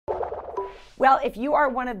Well, if you are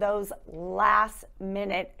one of those last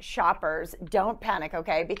minute shoppers, don't panic,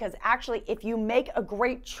 okay? Because actually, if you make a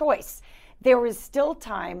great choice, there is still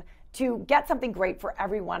time to get something great for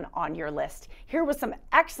everyone on your list. Here was some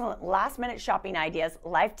excellent last minute shopping ideas,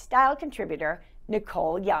 lifestyle contributor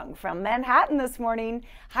Nicole Young from Manhattan this morning.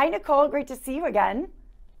 Hi, Nicole. Great to see you again.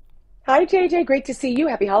 Hi, JJ. Great to see you.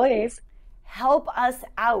 Happy holidays. Help us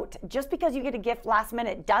out. Just because you get a gift last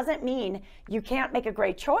minute doesn't mean you can't make a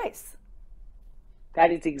great choice. That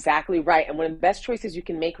is exactly right. And one of the best choices you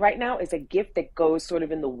can make right now is a gift that goes sort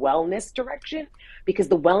of in the wellness direction, because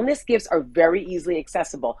the wellness gifts are very easily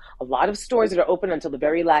accessible. A lot of stores that are open until the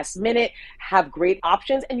very last minute have great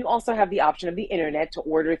options. And you also have the option of the internet to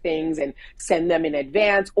order things and send them in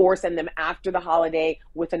advance or send them after the holiday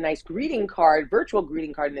with a nice greeting card, virtual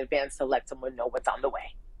greeting card in advance to let someone know what's on the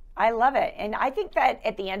way. I love it. And I think that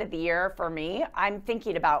at the end of the year, for me, I'm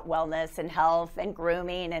thinking about wellness and health and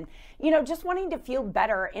grooming and, just wanting to feel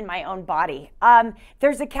better in my own body.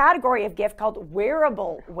 There's a category of gift called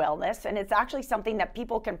wearable wellness, and it's actually something that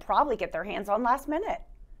people can probably get their hands on last minute.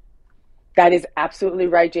 That is absolutely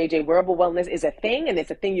right, JJ. Wearable wellness is a thing, and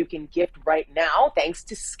it's a thing you can gift right now thanks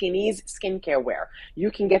to Skinny's skincare wear.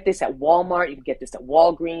 You can get this at Walmart. You can get this at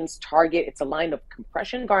Walgreens, Target. It's a line of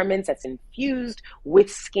compression garments that's infused with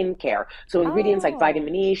skincare. So ingredients like Oh,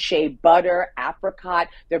 vitamin E, shea butter, apricot,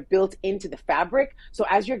 they're built into the fabric. So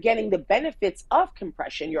as you're getting the benefits of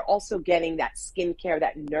compression, you're also getting that skincare,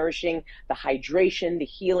 that nourishing, the hydration, the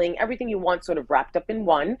healing, everything you want sort of wrapped up in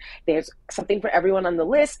one. There's something for everyone on the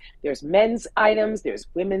list. There's men's items, there's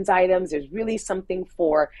women's items, there's really something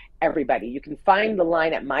for everybody. You can find the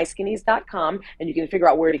line at myskinnies.com and you can figure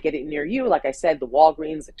out where to get it near you. Like I said, the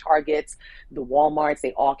Walgreens, the Targets, the Walmarts,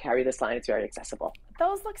 they all carry this line. It's very accessible.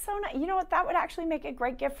 those look so nice. You know what? That would actually make a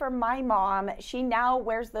great gift for my mom. She now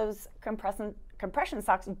wears those compression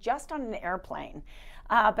socks just on an airplane.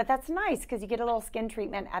 But that's nice because you get a little skin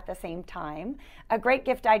treatment at the same time. A great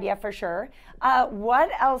gift idea for sure. What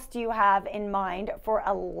else do you have in mind for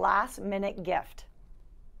a last minute gift?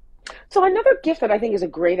 So another gift that I think is a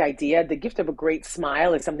great idea, the gift of a great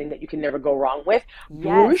smile is something that you can never go wrong with.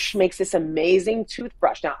 Brush Yes. makes this amazing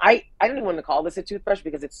toothbrush. Now, I don't even want to call this a toothbrush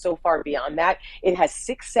because it's so far beyond that. It has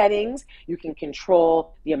 6 settings. You can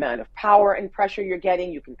control the amount of power and pressure you're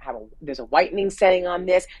getting. You can have there's a whitening setting on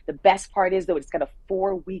this. The best part is though, it's got a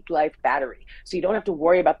 4-week life battery. So you don't have to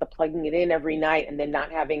worry about the plugging it in every night and then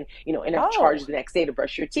not having, enough charge Oh, the next day to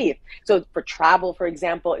brush your teeth. So for travel, for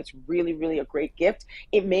example, it's really, really a great gift.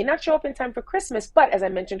 It may not show up in time for Christmas, but as I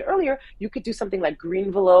mentioned earlier, you could do something like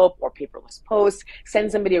Greenvelope or paperless post,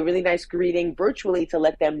 send somebody a really nice greeting virtually to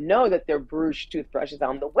let them know that their Bruges toothbrush is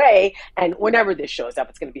on the way. And whenever this shows up,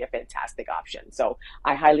 it's going to be a fantastic option. So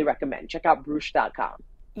I highly recommend. Check out Bruges.com.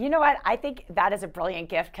 you know what? I think that is a brilliant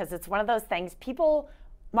gift because it's one of those things people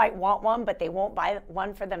might want one, but they won't buy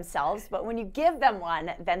one for themselves. But when you give them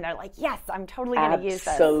one, then they're like, yes, I'm totally going to use this.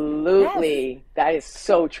 Yes. Absolutely. That is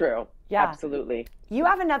so true. Yeah. Absolutely. You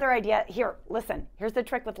have another idea here. Listen, here's the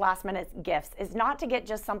trick with last minute gifts is not to get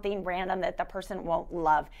just something random that the person won't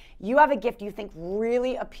love. You have a gift you think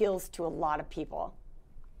really appeals to a lot of people.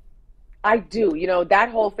 I do. That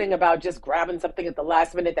whole thing about just grabbing something at the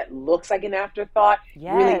last minute that looks like an afterthought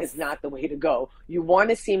really is Yes. not the way to go. You want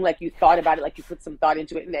to seem like you thought about it, like you put some thought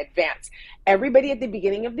into it in advance. Everybody at the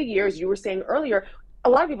beginning of the year, as you were saying earlier, a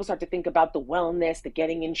lot of people start to think about the wellness, the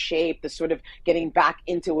getting in shape, the sort of getting back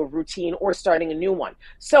into a routine or starting a new one.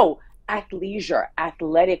 So athleisure,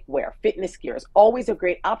 athletic wear, fitness gear is always a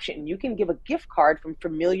great option. You can give a gift card from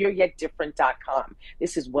familiaryetdifferent.com.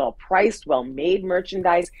 This is well priced, well made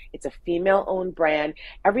merchandise. It's a female owned brand.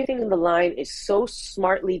 Everything in the line is so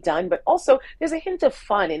smartly done, but also there's a hint of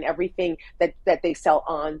fun in everything that they sell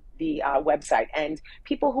on the website. And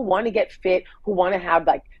people who want to get fit, who want to have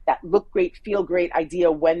like that look great, feel great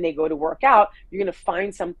idea when they go to work out, you're going to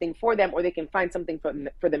find something for them, or they can find something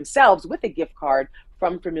for themselves with a gift card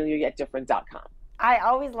from familiaryetdifferent.com. I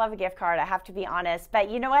always love a gift card, I have to be honest. But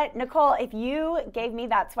you know what, Nicole, if you gave me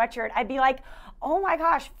that sweatshirt, I'd be like, oh my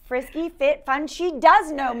gosh, frisky, fit, fun. She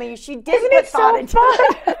does know me. She did Isn't put it thought so into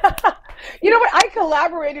it. fun? You know what? I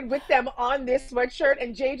collaborated with them on this sweatshirt,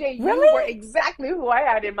 and JJ, you were Really? exactly who I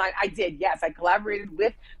had in mind. I did, yes. I collaborated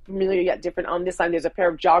with Familiar Yet Different on this line. There's a pair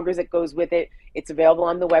of joggers that goes with it. It's available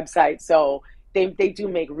on the website. So they do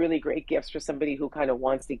make really great gifts for somebody who kind of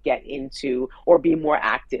wants to get into or be more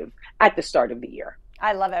active at the start of the year.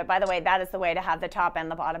 I love it. By the way, that is the way to have the top and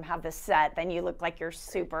the bottom have the set. Then you look like you're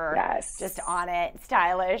super just Yes. on it,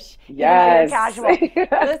 stylish, even though you're Yes. casual.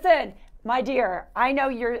 Listen, my dear, I know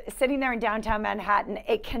you're sitting there in downtown Manhattan.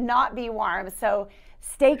 It cannot be warm. So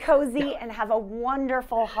Stay cozy and have a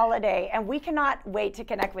wonderful holiday. And we cannot wait to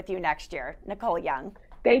connect with you next year. Nicole Young.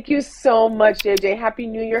 Thank you so much, JJ. Happy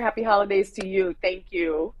New Year. Happy holidays to you. Thank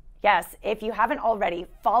you. Yes, if you haven't already,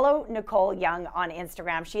 follow Nicole Young on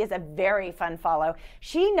Instagram. She is a very fun follow.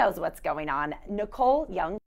 She knows what's going on. Nicole Young.